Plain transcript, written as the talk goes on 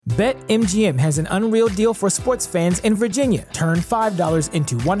BetMGM has an unreal deal for sports fans in Virginia. Turn $5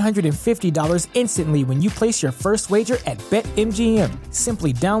 into $150 instantly when you place your first wager at BetMGM.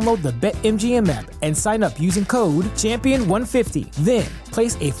 Simply download the BetMGM app and sign up using code Champion150. Then,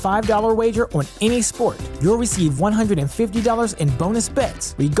 place a $5 wager on any sport. You'll receive $150 in bonus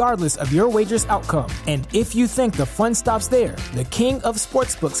bets, regardless of your wager's outcome. And if you think the fun stops there, the King of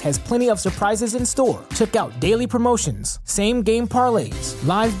Sportsbooks has plenty of surprises in store. Check out daily promotions, same-game parlays,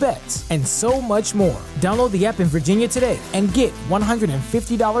 live bets, and so much more. Download the app in Virginia today and get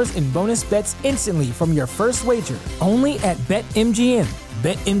 $150 in bonus bets instantly from your first wager. Only at BetMGM.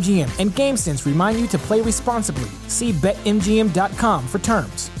 BetMGM and GameSense remind you to play responsibly. See BetMGM.com for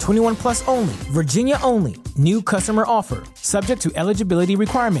terms. 21 plus only. Virginia only. New customer offer. Subject to eligibility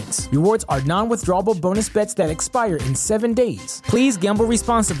requirements. Rewards are non-withdrawable bonus bets that expire in 7 days. Please gamble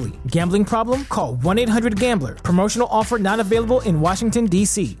responsibly. Gambling problem? Call 1-800-GAMBLER. Promotional offer not available in Washington,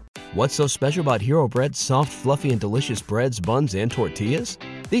 D.C. What's so special about Hero Bread's soft, fluffy, and delicious breads, buns, and tortillas?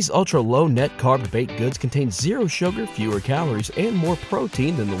 These ultra-low net-carb baked goods contain zero sugar, fewer calories, and more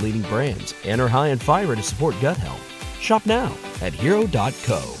protein than the leading brands, and are high in fiber to support gut health. Shop now at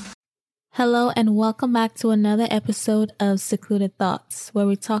hero.co. Hello and welcome back to another episode of Secluded Thoughts, where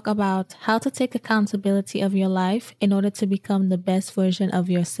we talk about how to take accountability of your life in order to become the best version of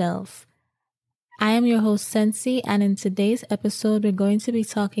yourself. I am your host, Sensi, and in today's episode, we're going to be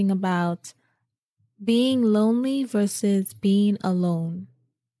talking about being lonely versus being alone.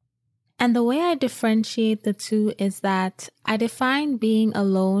 And the way I differentiate the two is that I define being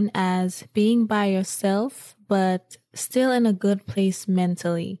alone as being by yourself, but still in a good place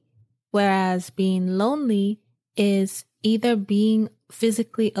mentally. Whereas being lonely is either being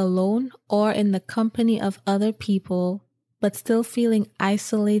physically alone or in the company of other people, but still feeling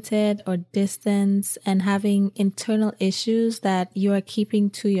isolated or distant and having internal issues that you are keeping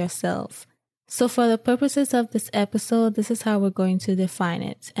to yourself. So for the purposes of this episode, this is how we're going to define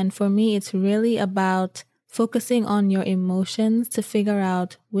it. And for me, it's really about focusing on your emotions to figure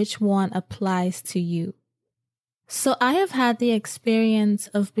out which one applies to you. So I have had the experience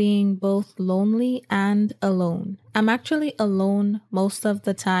of being both lonely and alone. I'm actually alone most of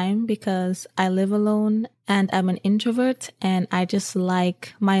the time because I live alone and I'm an introvert and I just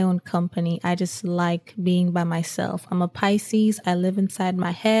like my own company. I just like being by myself. I'm a Pisces. I live inside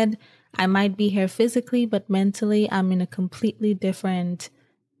my head. I might be here physically, but mentally I'm in a completely different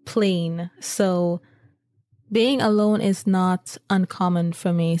plane. So being alone is not uncommon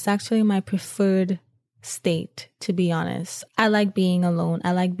for me. It's actually my preferred state, to be honest. I like being alone.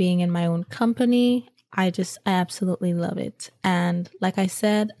 I like being in my own company. I absolutely love it. And like I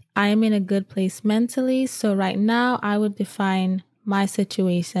said, I am in a good place mentally. So right now I would define my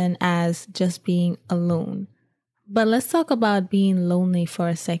situation as just being alone. But let's talk about being lonely for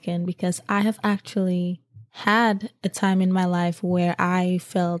a second, because I have actually had a time in my life where I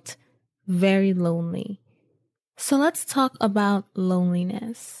felt very lonely. So let's talk about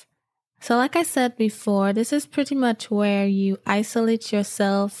loneliness. So like I said before, this is pretty much where you isolate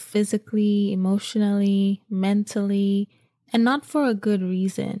yourself physically, emotionally, mentally, and not for a good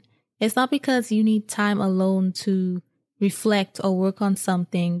reason. It's not because you need time alone to reflect or work on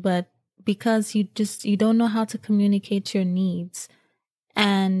something, but because you don't know how to communicate your needs.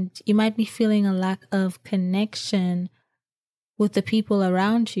 And you might be feeling a lack of connection with the people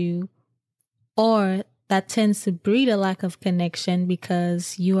around you, or that tends to breed a lack of connection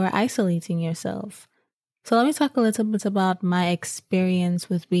because you are isolating yourself. So let me talk a little bit about my experience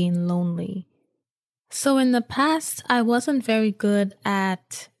with being lonely. So in the past, I wasn't very good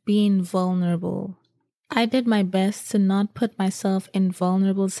at being vulnerable. I did my best to not put myself in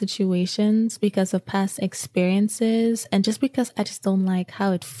vulnerable situations because of past experiences and just because I just don't like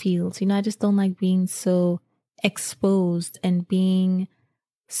how it feels. I just don't like being so exposed and being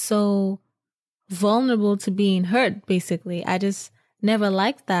so vulnerable to being hurt, basically. I just never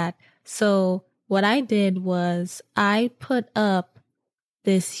liked that. So what I did was I put up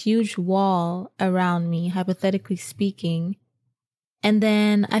this huge wall around me, hypothetically speaking. And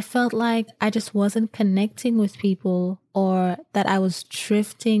then I felt like I just wasn't connecting with people, or that I was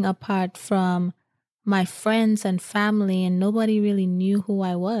drifting apart from my friends and family, and nobody really knew who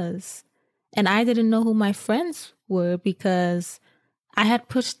I was. And I didn't know who my friends were because I had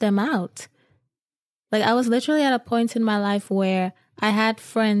pushed them out. Like I was literally at a point in my life where I had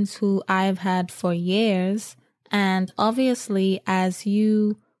friends who I've had for years. And obviously, as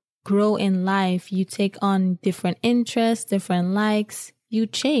you grow in life, you take on different interests, different likes, you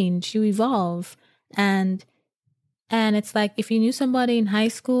change, you evolve. And And it's like if you knew somebody in high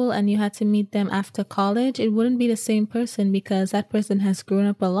school and you had to meet them after college, it wouldn't be the same person because that person has grown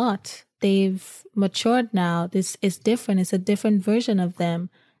up a lot. They've matured now. This is different. It's a different version of them.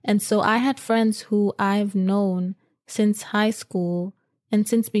 And so I had friends who I've known since high school and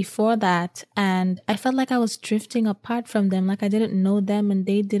since before that. And I felt like I was drifting apart from them, like I didn't know them and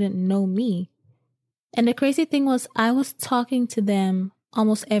they didn't know me. And the crazy thing was I was talking to them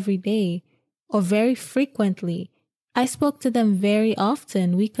almost every day or very frequently. I spoke to them very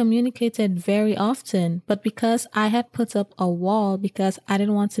often. We communicated very often. But because I had put up a wall, because I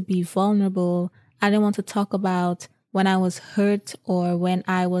didn't want to be vulnerable, I didn't want to talk about when I was hurt or when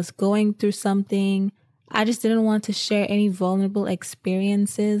I was going through something. I just didn't want to share any vulnerable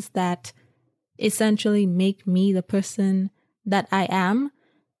experiences that essentially make me the person that I am.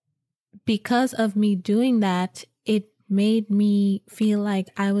 Because of me doing that, it made me feel like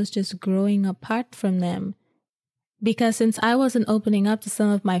I was just growing apart from them. Because since I wasn't opening up to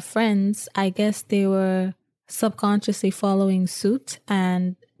some of my friends, I guess they were subconsciously following suit,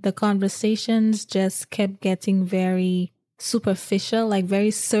 and the conversations just kept getting very superficial, like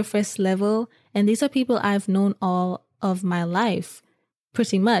very surface level. And these are people I've known all of my life,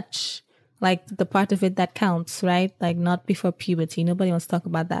 pretty much. Like the part of it that counts, right? Like not before puberty. Nobody wants to talk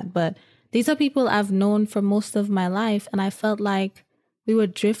about that. But these are people I've known for most of my life. And I felt like we were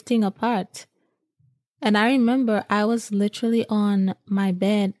drifting apart. And I remember I was literally on my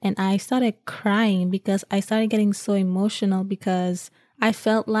bed and I started crying because I started getting so emotional because I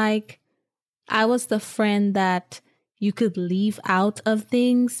felt like I was the friend that you could leave out of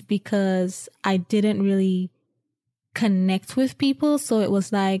things because I didn't really connect with people. So it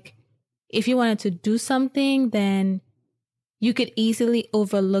was like, if you wanted to do something, then you could easily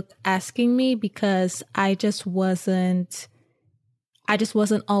overlook asking me because I just wasn't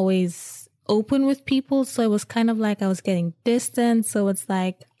always open with people. So it was kind of like I was getting distant. So it's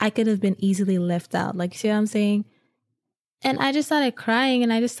like I could have been easily left out. Like, you see what I'm saying? And I just started crying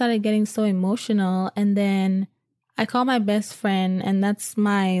and I just started getting so emotional. And then I called my best friend, and that's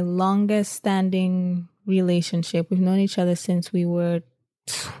my longest standing relationship. We've known each other since we were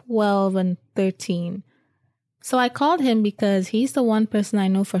 12 and 13. So I called him because he's the one person I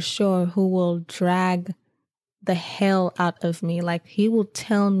know for sure who will drag the hell out of me. Like, he will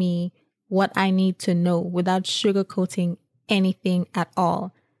tell me what I need to know without sugarcoating anything at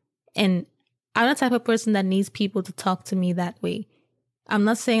all. And I'm the type of person that needs people to talk to me that way. I'm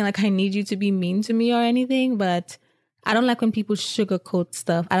not saying like I need you to be mean to me or anything, but I don't like when people sugarcoat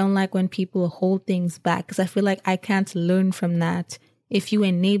stuff. I don't like when people hold things back because I feel like I can't learn from that if you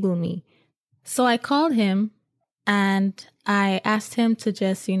enable me. So I called him and I asked him to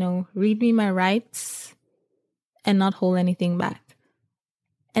just, read me my rights and not hold anything back.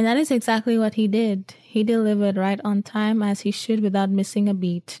 And that is exactly what he did. He delivered right on time as he should without missing a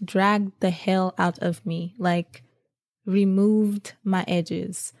beat, dragged the hell out of me, like removed my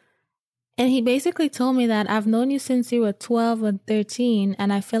edges. And he basically told me that I've known you since you were 12 or 13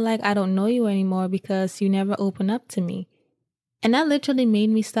 and I feel like I don't know you anymore because you never open up to me. And that literally made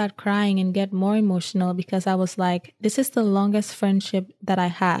me start crying and get more emotional because I was like, this is the longest friendship that I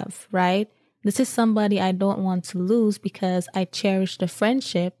have, right? This is somebody I don't want to lose because I cherish the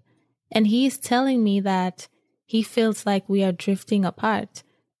friendship. And he's telling me that he feels like we are drifting apart.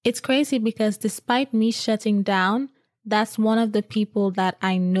 It's crazy because despite me shutting down, that's one of the people that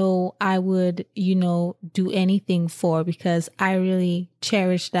I know I would, do anything for because I really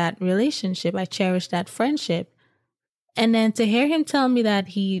cherish that relationship. I cherish that friendship. And then to hear him tell me that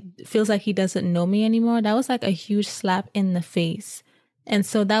he feels like he doesn't know me anymore, that was like a huge slap in the face. And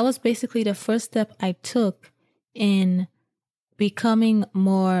so that was basically the first step I took in becoming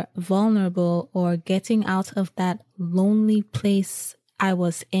more vulnerable or getting out of that lonely place I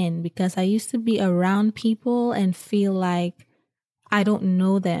was in, because I used to be around people and feel like I don't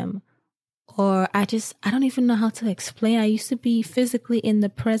know them, or I don't even know how to explain. I used to be physically in the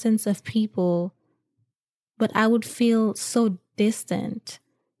presence of people, but I would feel so distant.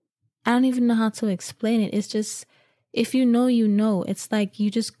 I don't even know how to explain it. It's just, if you know, you know. It's like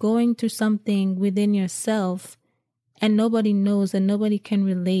you just going through something within yourself and nobody knows and nobody can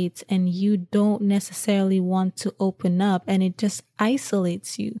relate and you don't necessarily want to open up and it just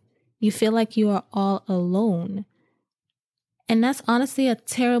isolates you. You feel like you are all alone. And that's honestly a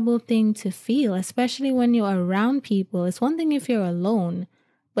terrible thing to feel, especially when you're around people. It's one thing if you're alone,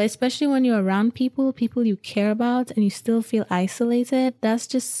 but especially when you're around people you care about and you still feel isolated, that's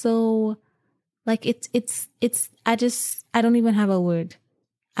just so, like, I don't even have a word.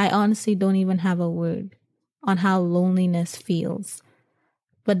 I honestly don't even have a word on how loneliness feels.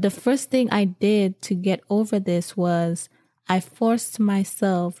 But the first thing I did to get over this was I forced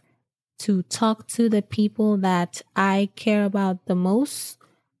myself to talk to the people that I care about the most,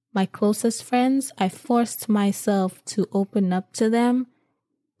 my closest friends. I forced myself to open up to them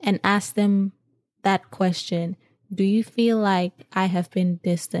and ask them that question. Do you feel like I have been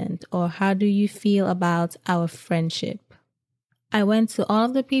distant? Or how do you feel about our friendship? I went to all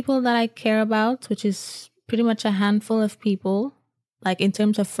of the people that I care about, which is pretty much a handful of people. Like in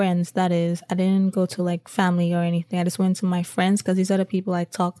terms of friends, that is. I didn't go to like family or anything. I just went to my friends because these are the people I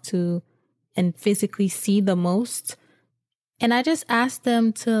talk to and physically see the most. And I just asked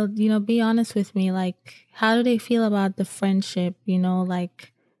them to, be honest with me. Like, how do they feel about the friendship?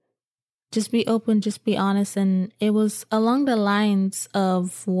 Like, just be open, just be honest. And it was along the lines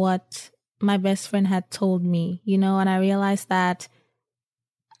of what my best friend had told me, and I realized that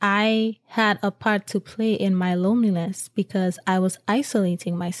I had a part to play in my loneliness because I was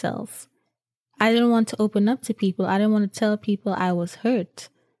isolating myself. I didn't want to open up to people. I didn't want to tell people I was hurt.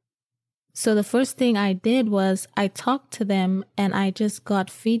 So the first thing I did was I talked to them and I just got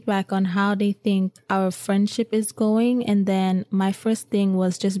feedback on how they think our friendship is going. And then my first thing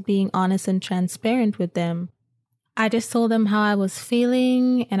was just being honest and transparent with them. I just told them how I was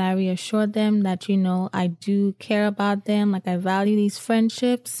feeling and I reassured them that, I do care about them. Like I value these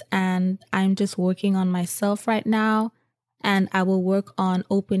friendships and I'm just working on myself right now and I will work on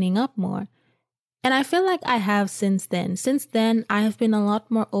opening up more. And I feel like I have since then. Since then, I have been a lot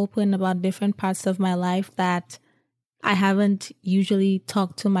more open about different parts of my life that I haven't usually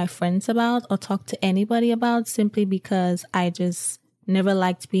talked to my friends about or talked to anybody about simply because I just never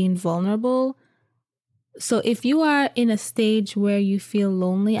liked being vulnerable. So if you are in a stage where you feel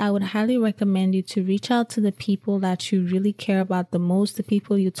lonely, I would highly recommend you to reach out to the people that you really care about the most, the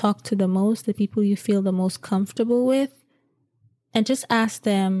people you talk to the most, the people you feel the most comfortable with, and just ask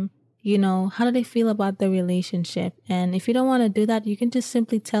them, how do they feel about the relationship? And if you don't want to do that, you can just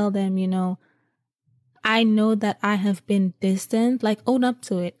simply tell them, I know that I have been distant, like own up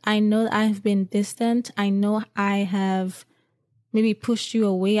to it. I know I have been distant. I know I have maybe pushed you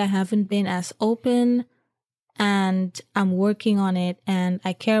away. I haven't been as open and I'm working on it and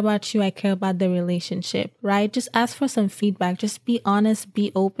I care about you. I care about the relationship, right? Just ask for some feedback. Just be honest,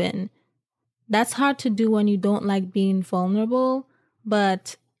 be open. That's hard to do when you don't like being vulnerable,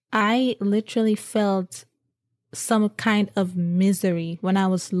 but I literally felt some kind of misery when I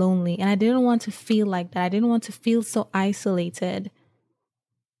was lonely. And I didn't want to feel like that. I didn't want to feel so isolated.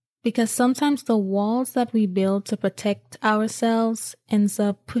 Because sometimes the walls that we build to protect ourselves ends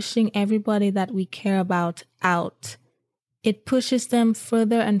up pushing everybody that we care about out. It pushes them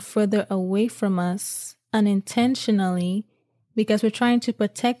further and further away from us unintentionally because we're trying to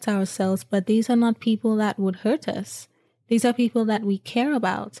protect ourselves, but these are not people that would hurt us. These are people that we care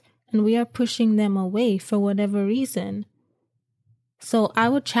about, and we are pushing them away for whatever reason. So I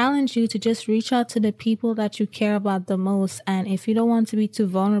would challenge you to just reach out to the people that you care about the most. And if you don't want to be too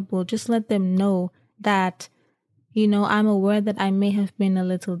vulnerable, just let them know that, I'm aware that I may have been a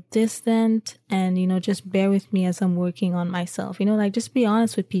little distant and, just bear with me as I'm working on myself. Just be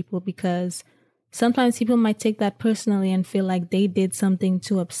honest with people because sometimes people might take that personally and feel like they did something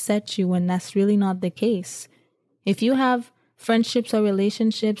to upset you when that's really not the case. If you have friendships or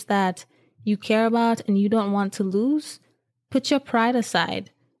relationships that you care about and you don't want to lose, put your pride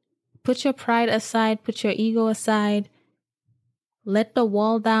aside. Put your pride aside, put your ego aside. Let the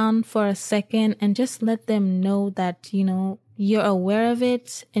wall down for a second and just let them know that, you're aware of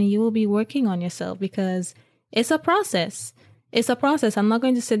it and you will be working on yourself because it's a process. It's a process. I'm not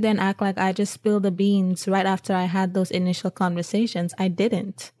going to sit there and act like I just spilled the beans right after I had those initial conversations. I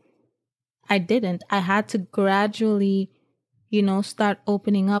didn't. I had to gradually, start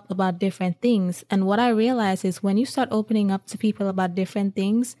opening up about different things. And what I realized is when you start opening up to people about different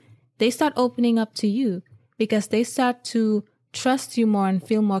things, they start opening up to you because they start to trust you more and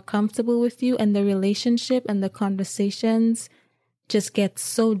feel more comfortable with you. And the relationship and the conversations just get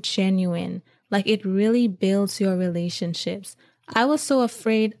so genuine. Like it really builds your relationships. I was so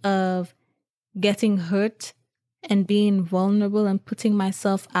afraid of getting hurt and being vulnerable and putting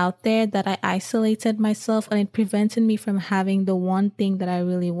myself out there that I isolated myself, and it prevented me from having the one thing that I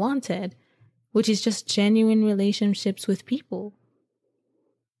really wanted, which is just genuine relationships with people.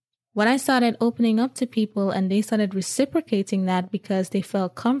 When I started opening up to people and they started reciprocating that because they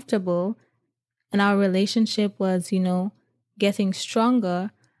felt comfortable and our relationship was, getting stronger,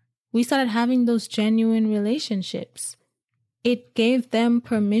 we started having those genuine relationships. It gave them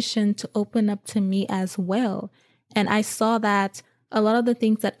permission to open up to me as well. And I saw that a lot of the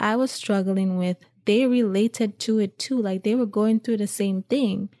things that I was struggling with, they related to it too. Like they were going through the same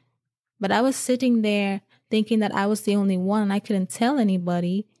thing. But I was sitting there thinking that I was the only one and I couldn't tell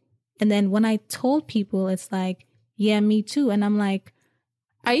anybody. And then when I told people, it's like, yeah, me too. And I'm like,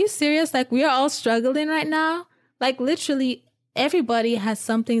 are you serious? Like we are all struggling right now. Like literally everybody has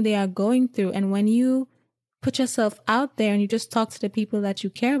something they are going through. And when you put yourself out there and you just talk to the people that you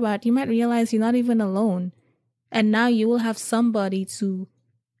care about, you might realize you're not even alone. And now you will have somebody to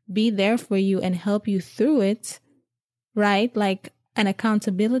be there for you and help you through it, right? Like an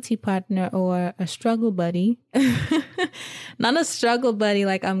accountability partner or a struggle buddy. Not a struggle buddy.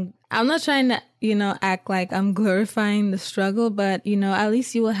 Like I'm not trying to, act like I'm glorifying the struggle, but, at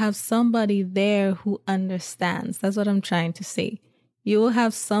least you will have somebody there who understands. That's what I'm trying to say. You will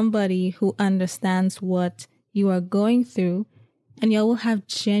have somebody who understands what you are going through, and you will have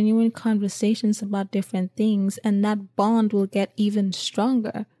genuine conversations about different things, and that bond will get even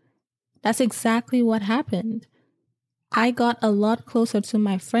stronger. That's exactly what happened. I got a lot closer to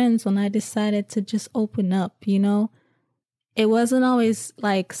my friends when I decided to just open up, It wasn't always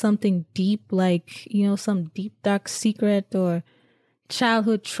like something deep, like, some deep, dark secret or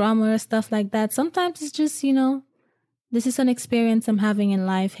childhood trauma or stuff like that. Sometimes it's just, this is an experience I'm having in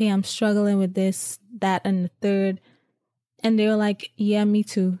life. Hey, I'm struggling with this, that, and the third. And they were like, yeah, me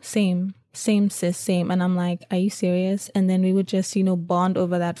too. Same, sis, same. And I'm like, are you serious? And then we would just, bond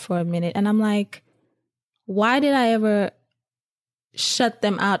over that for a minute. And I'm like, why did I ever shut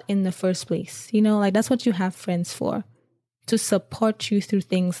them out in the first place? Like that's what you have friends for, to support you through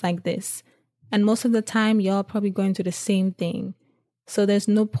things like this. And most of the time, y'all probably going through the same thing. So there's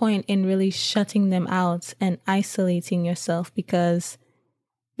no point in really shutting them out and isolating yourself, because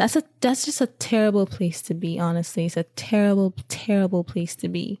that's just a terrible place to be, honestly. It's a terrible, terrible place to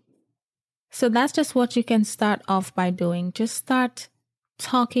be. So that's just what you can start off by doing. Just start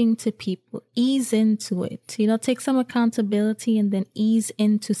talking to people, ease into it, take some accountability and then ease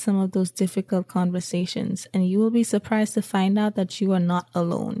into some of those difficult conversations. And you will be surprised to find out that you are not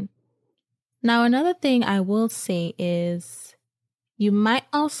alone. Now, another thing I will say is you might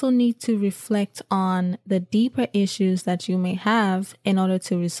also need to reflect on the deeper issues that you may have in order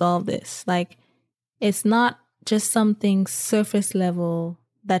to resolve this. Like, it's not just something surface level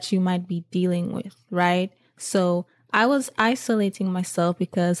that you might be dealing with, right? So I was isolating myself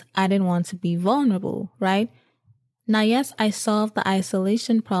because I didn't want to be vulnerable, right? Now, yes, I solved the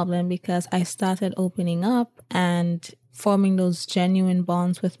isolation problem because I started opening up and forming those genuine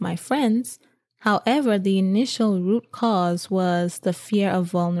bonds with my friends. However, the initial root cause was the fear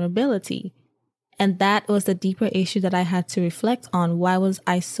of vulnerability. And that was the deeper issue that I had to reflect on. Why was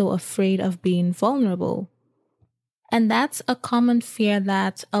I so afraid of being vulnerable? And that's a common fear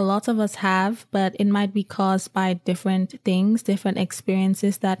that a lot of us have, but it might be caused by different things, different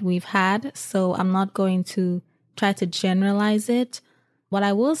experiences that we've had. So I'm not going to try to generalize it. What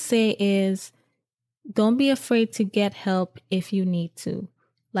I will say is, don't be afraid to get help if you need to.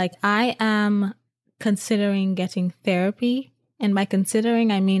 Like, I am considering getting therapy. And by considering,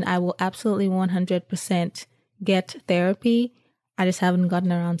 I mean I will absolutely 100% get therapy. I just haven't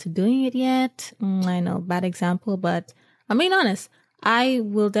gotten around to doing it yet. I know, bad example, but I'm being honest. I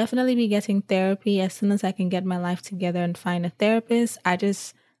will definitely be getting therapy as soon as I can get my life together and find a therapist. I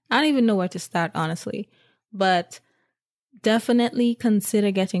don't even know where to start, honestly. But definitely consider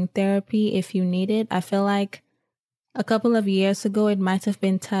getting therapy if you need it. I feel like a couple of years ago, it might have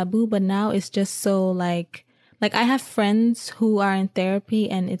been taboo, but now it's just so like I have friends who are in therapy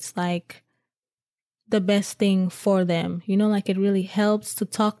and it's like the best thing for them. Like it really helps to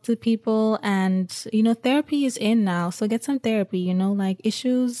talk to people, and, therapy is in now. So get some therapy, like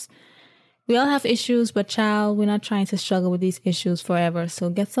issues. We all have issues, but child, we're not trying to struggle with these issues forever. So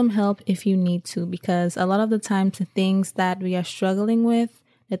get some help if you need to, because a lot of the times the things that we are struggling with,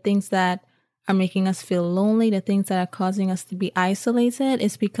 the things that are making us feel lonely, the things that are causing us to be isolated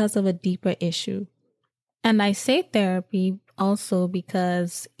is because of a deeper issue. And I say therapy also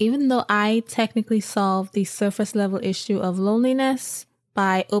because even though I technically solved the surface level issue of loneliness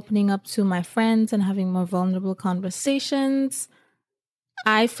by opening up to my friends and having more vulnerable conversations,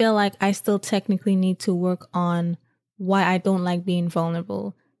 I feel like I still technically need to work on why I don't like being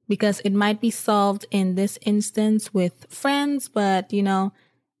vulnerable, because it might be solved in this instance with friends, but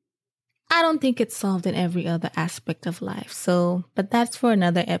I don't think it's solved in every other aspect of life. So, but that's for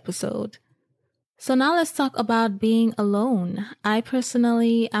another episode. So now let's talk about being alone. I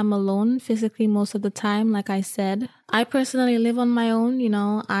personally am alone physically most of the time. Like I said, I personally live on my own.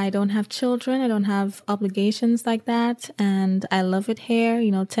 I don't have children. I don't have obligations like that. And I love it here.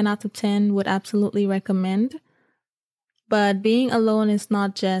 10 out of 10 would absolutely recommend. But being alone is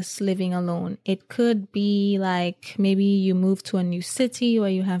not just living alone. It could be like maybe you move to a new city where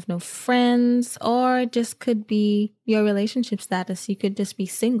you have no friends, or it just could be your relationship status. You could just be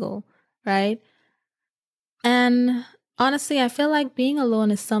single, right? And honestly, I feel like being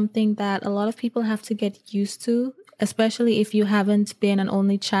alone is something that a lot of people have to get used to, especially if you haven't been an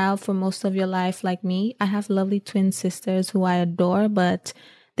only child for most of your life like me. I have lovely twin sisters who I adore, but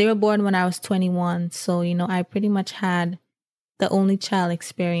they were born when I was 21. So, I pretty much had the only child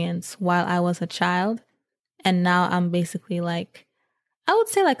experience while I was a child. And now I'm basically like, I would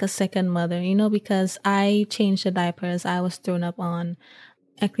say like a second mother, because I changed the diapers I was thrown up on.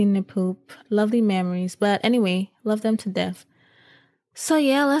 I cleaned the poop. Lovely memories. But anyway, love them to death. So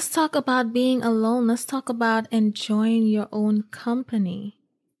yeah, let's talk about being alone. Let's talk about enjoying your own company.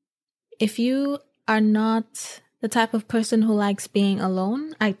 If you are not the type of person who likes being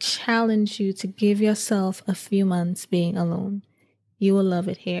alone, I challenge you to give yourself a few months being alone. You will love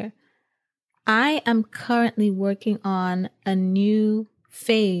it here. I am currently working on a new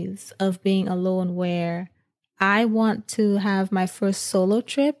phase of being alone where I want to have my first solo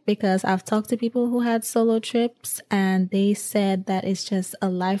trip, because I've talked to people who had solo trips and they said that it's just a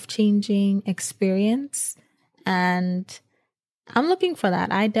life-changing experience. And I'm looking for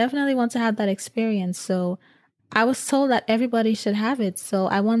that. I definitely want to have that experience. So I was told that everybody should have it. So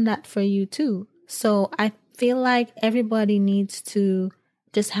I want that for you too. So I feel like everybody needs to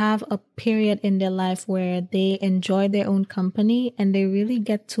just have a period in their life where they enjoy their own company and they really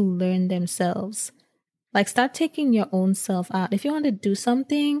get to learn themselves. Like, start taking your own self out. If you want to do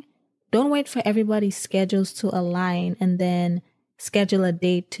something, don't wait for everybody's schedules to align and then schedule a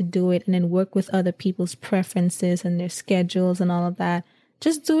date to do it and then work with other people's preferences and their schedules and all of that.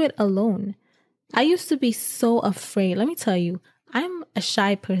 Just do it alone. I used to be so afraid. Let me tell you, I'm a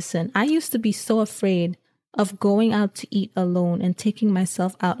shy person. I used to be so afraid of going out to eat alone and taking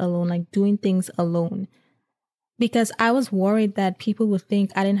myself out alone, like doing things alone, because I was worried that people would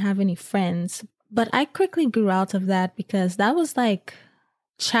think I didn't have any friends. But I quickly grew out of that because that was like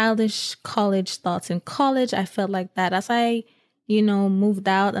childish college thoughts. In college, I felt like that. As I, moved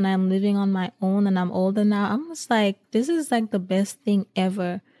out and I'm living on my own and I'm older now, I'm just like, this is like the best thing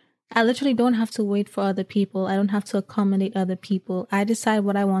ever. I literally don't have to wait for other people. I don't have to accommodate other people. I decide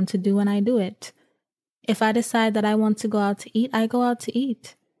what I want to do and I do it. If I decide that I want to go out to eat, I go out to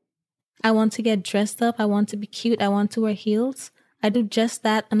eat. I want to get dressed up. I want to be cute. I want to wear heels. I do just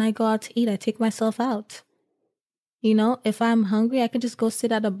that and I go out to eat. I take myself out. If I'm hungry, I can just go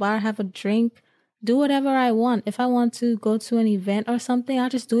sit at a bar, have a drink, do whatever I want. If I want to go to an event or something, I'll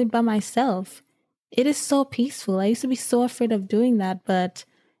just do it by myself. It is so peaceful. I used to be so afraid of doing that, but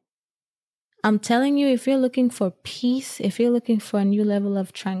I'm telling you, if you're looking for peace, if you're looking for a new level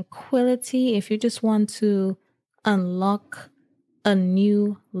of tranquility, if you just want to unlock a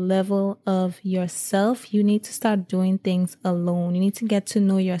new level of yourself, you need to start doing things alone. You need to get to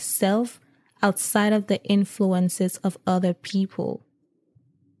know yourself outside of the influences of other people.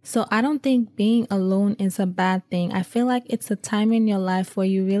 So I don't think being alone is a bad thing. I feel like it's a time in your life where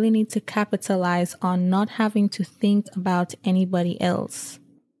you really need to capitalize on not having to think about anybody else.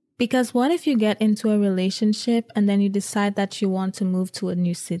 Because what if you get into a relationship and then you decide that you want to move to a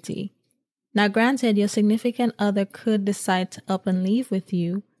new city? Now, granted, your significant other could decide to up and leave with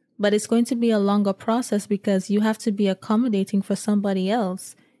you, but it's going to be a longer process because you have to be accommodating for somebody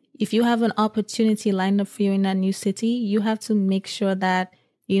else. If you have an opportunity lined up for you in that new city, you have to make sure that,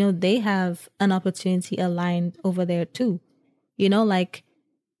 they have an opportunity aligned over there too. Like,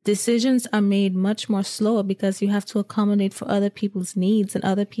 decisions are made much more slower because you have to accommodate for other people's needs and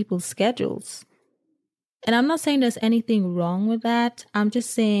other people's schedules. And I'm not saying there's anything wrong with that. I'm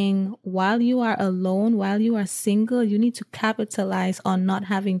just saying while you are alone, while you are single, you need to capitalize on not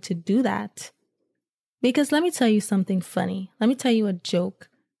having to do that. Because let me tell you something funny. Let me tell you a joke.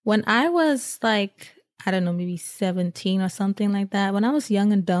 When I was like, I don't know, maybe 17 or something like that, when I was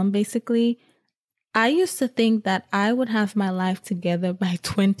young and dumb, basically, I used to think that I would have my life together by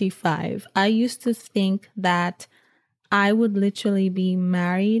 25. I used to think that I would literally be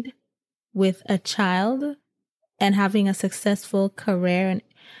married with a child and having a successful career. And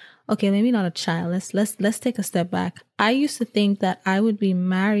okay, maybe not a child. Let's take a step back. I used to think that I would be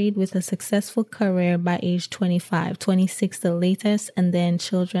married with a successful career by age 25, 26 the latest, and then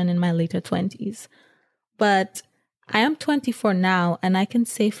children in my later 20s. But I am 24 now, and I can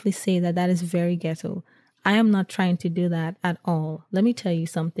safely say that that is very ghetto. I am not trying to do that at all. Let me tell you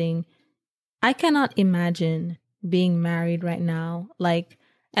something. I cannot imagine being married right now.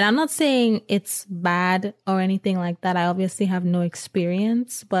 And I'm not saying it's bad or anything like that. I obviously have no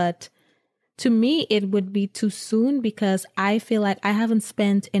experience, but To me, it would be too soon because I feel like I haven't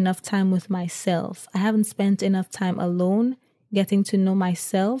spent enough time with myself. I haven't spent enough time alone, getting to know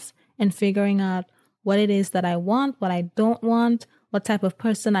myself and figuring out what it is that I want, what I don't want, what type of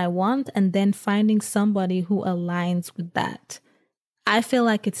person I want, and then finding somebody who aligns with that. I feel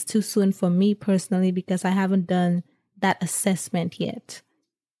like it's too soon for me personally because I haven't done that assessment yet.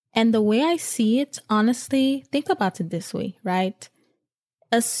 And the way I see it, honestly, think about it this way, right?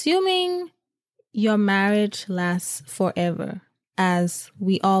 Assuming your marriage lasts forever, as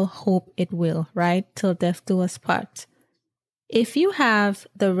we all hope it will, right? Till death do us part. If you have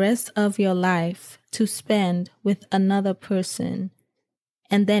the rest of your life to spend with another person,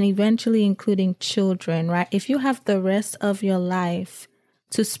 and then eventually including children, right? If you have the rest of your life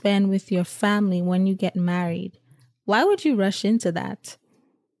to spend with your family when you get married, why would you rush into that?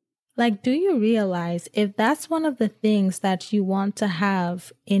 Like, do you realize if that's one of the things that you want to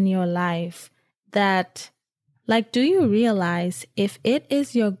have in your life, do you realize if it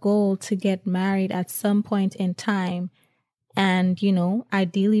is your goal to get married at some point in time and,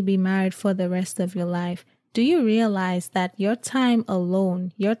 ideally be married for the rest of your life, do you realize that your time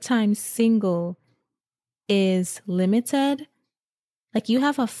alone, your time single is limited? Like, you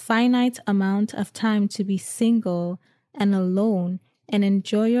have a finite amount of time to be single and alone and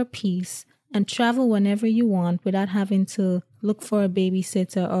enjoy your peace and travel whenever you want without having to look for a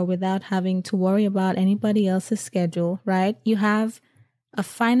babysitter or without having to worry about anybody else's schedule, right? You have a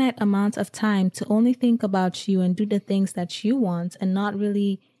finite amount of time to only think about you and do the things that you want and not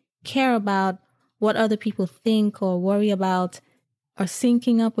really care about what other people think or worry about or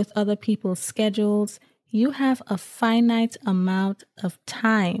syncing up with other people's schedules. You have a finite amount of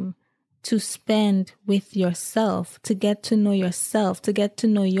time to spend with yourself, to get to know yourself, to get to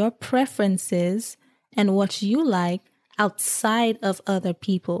know your preferences and what you like outside of other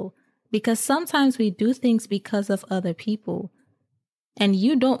people. Because sometimes we do things because of other people. And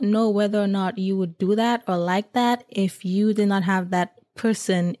you don't know whether or not you would do that or like that if you did not have that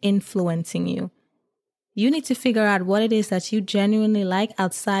person influencing you. You need to figure out what it is that you genuinely like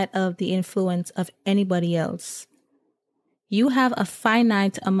outside of the influence of anybody else. You have a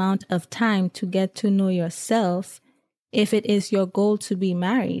finite amount of time to get to know yourself if it is your goal to be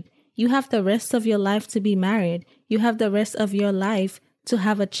married. You have the rest of your life to be married. You have the rest of your life to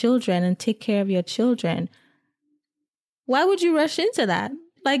have children and take care of your children. Why would you rush into that?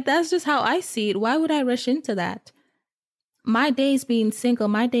 Like, that's just how I see it. Why would I rush into that? My days being single,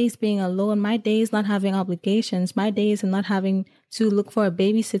 my days being alone, my days not having obligations, my days and not having to look for a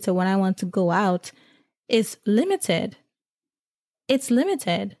babysitter when I want to go out is limited. It's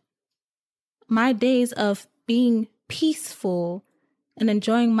limited. My days of being peaceful and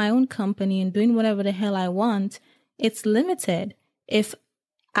enjoying my own company and doing whatever the hell I want, it's limited. If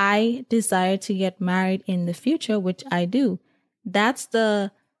I desire to get married in the future, which I do, that's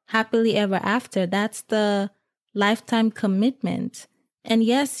the happily ever after. That's the lifetime commitment. And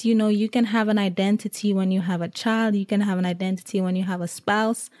yes, you can have an identity when you have a child. You can have an identity when you have a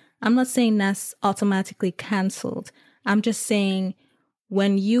spouse. I'm not saying that's automatically canceled. I'm just saying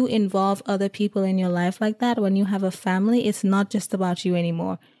when you involve other people in your life like that, when you have a family, it's not just about you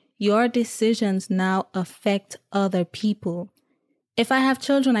anymore. Your decisions now affect other people. If I have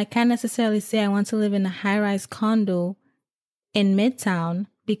children, I can't necessarily say I want to live in a high-rise condo in Midtown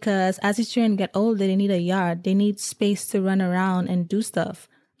because as the children get older, they need a yard. They need space to run around and do stuff.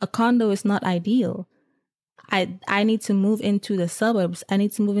 A condo is not ideal. I need to move into the suburbs. I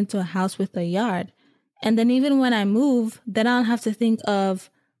need to move into a house with a yard. And then even when I move, then I'll have to think of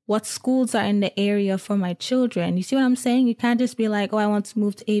what schools are in the area for my children. You see what I'm saying? You can't just be like, oh, I want to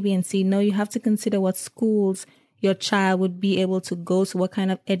move to A, B, and C. No, you have to consider what schools your child would be able to go to, what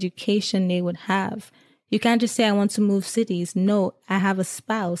kind of education they would have. You can't just say, I want to move cities. No, I have a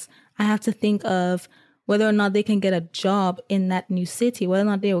spouse. I have to think of whether or not they can get a job in that new city, whether or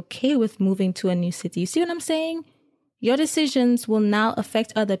not they're okay with moving to a new city. You see what I'm saying? Your decisions will now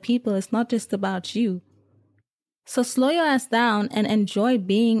affect other people. It's not just about you. So slow your ass down and enjoy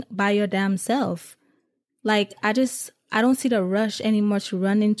being by your damn self. Like, I don't see the rush anymore to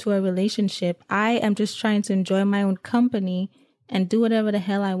run into a relationship. I am just trying to enjoy my own company and do whatever the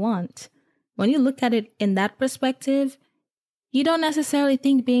hell I want. When you look at it in that perspective, you don't necessarily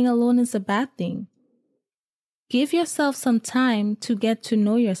think being alone is a bad thing. Give yourself some time to get to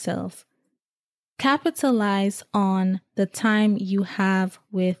know yourself. Capitalize on the time you have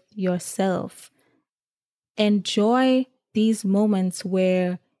with yourself. Enjoy these moments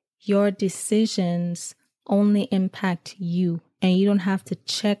where your decisions only impact you and you don't have to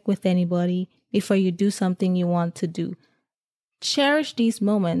check with anybody before you do something you want to do. cherish these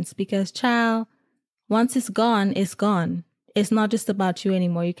moments because, child, once it's gone, it's gone. It's not just about you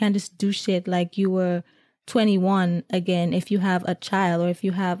anymore. You can't just do shit like you were 21 again if you have a child or if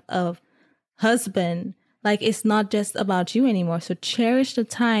you have a husband. Like, it's not just about you anymore. So cherish the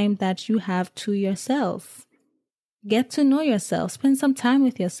time that you have to yourself. Get to know yourself. Spend some time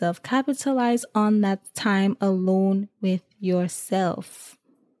with yourself. Capitalize on that time alone with yourself.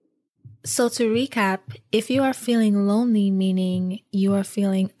 So to recap, if you are feeling lonely, meaning you are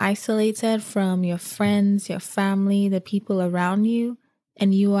feeling isolated from your friends, your family, the people around you,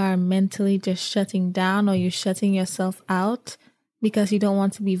 and you are mentally just shutting down or you're shutting yourself out because you don't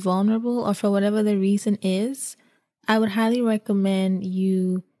want to be vulnerable or for whatever the reason is, I would highly recommend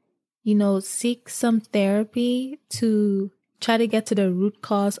you seek some therapy to try to get to the root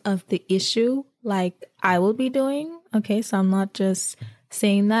cause of the issue, like I will be doing. Okay, so I'm not just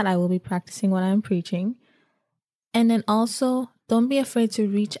saying that, I will be practicing what I'm preaching. And then also, don't be afraid to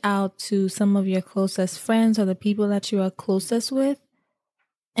reach out to some of your closest friends or the people that you are closest with.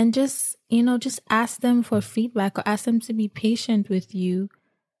 And just ask them for feedback or ask them to be patient with you.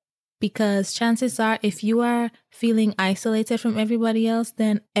 Because chances are, if you are feeling isolated from everybody else,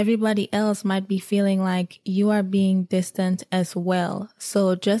 then everybody else might be feeling like you are being distant as well.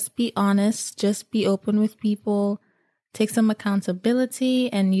 So just be honest, just be open with people. Take some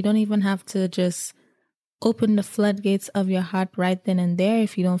accountability, and you don't even have to just open the floodgates of your heart right then and there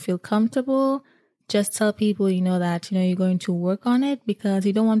if you don't feel comfortable. Just tell people, that, you're going to work on it because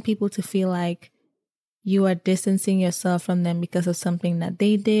you don't want people to feel like you are distancing yourself from them because of something that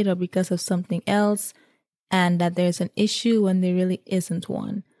they did or because of something else and that there's an issue when there really isn't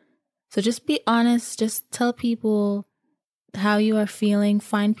one. So just be honest. Just tell people how you are feeling,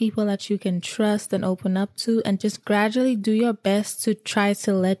 find people that you can trust and open up to, and just gradually do your best to try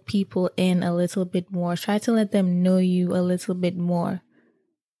to let people in a little bit more. Try to let them know you a little bit more.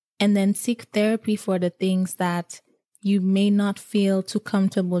 And then seek therapy for the things that you may not feel too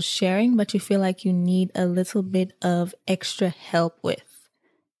comfortable sharing, but you feel like you need a little bit of extra help with.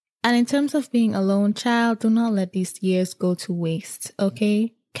 And in terms of being alone, child, do not let these years go to waste,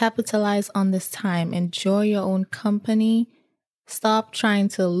 okay? Capitalize on this time. Enjoy your own company. Stop trying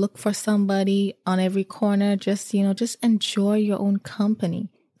to look for somebody on every corner. Just enjoy your own company.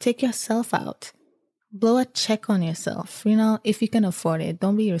 Take yourself out. Blow a check on yourself, if you can afford it.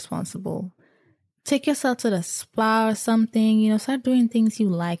 Don't be irresponsible. Take yourself to the spa or something, start doing things you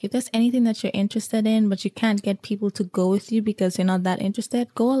like. If there's anything that you're interested in, but you can't get people to go with you because you're not that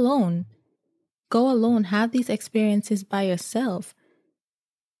interested, go alone. Go alone. Have these experiences by yourself.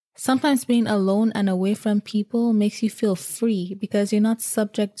 Sometimes being alone and away from people makes you feel free because you're not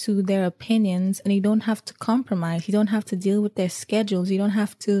subject to their opinions and you don't have to compromise. You don't have to deal with their schedules. You don't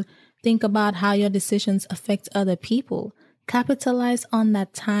have to think about how your decisions affect other people. Capitalize on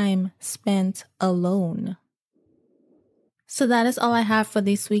that time spent alone. So that is all I have for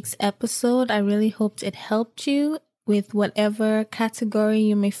this week's episode. I really hoped it helped you with whatever category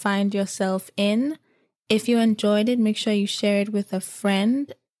you may find yourself in. If you enjoyed it, make sure you share it with a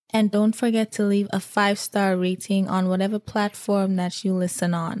friend. And don't forget to leave a 5-star rating on whatever platform that you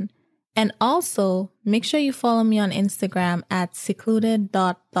listen on. And also, make sure you follow me on Instagram at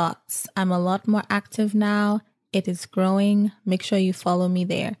secluded.thoughts. I'm a lot more active now. It is growing. Make sure you follow me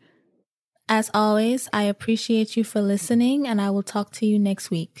there. As always, I appreciate you for listening, and I will talk to you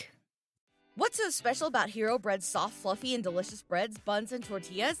next week. What's so special about Hero Bread's soft, fluffy, and delicious breads, buns, and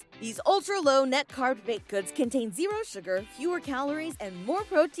tortillas? These ultra-low net-carb baked goods contain 0 sugar, fewer calories, and more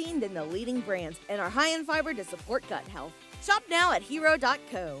protein than the leading brands, and are high in fiber to support gut health. Shop now at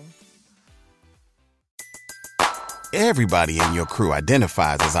hero.co. Everybody in your crew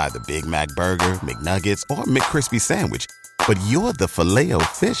identifies as either Big Mac Burger, McNuggets, or McCrispy Sandwich. But you're the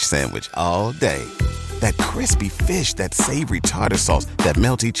Filet-O-Fish Sandwich all day. That crispy fish, that savory tartar sauce, that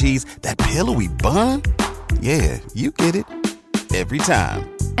melty cheese, that pillowy bun. Yeah, you get it. Every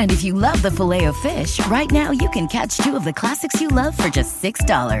time. And if you love the Filet-O-Fish, right now you can catch 2 of the classics you love for just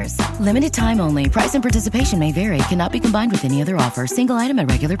 $6. Limited time only. Price and participation may vary. Cannot be combined with any other offer. Single item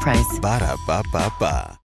at regular price. Ba-da-ba-ba-ba.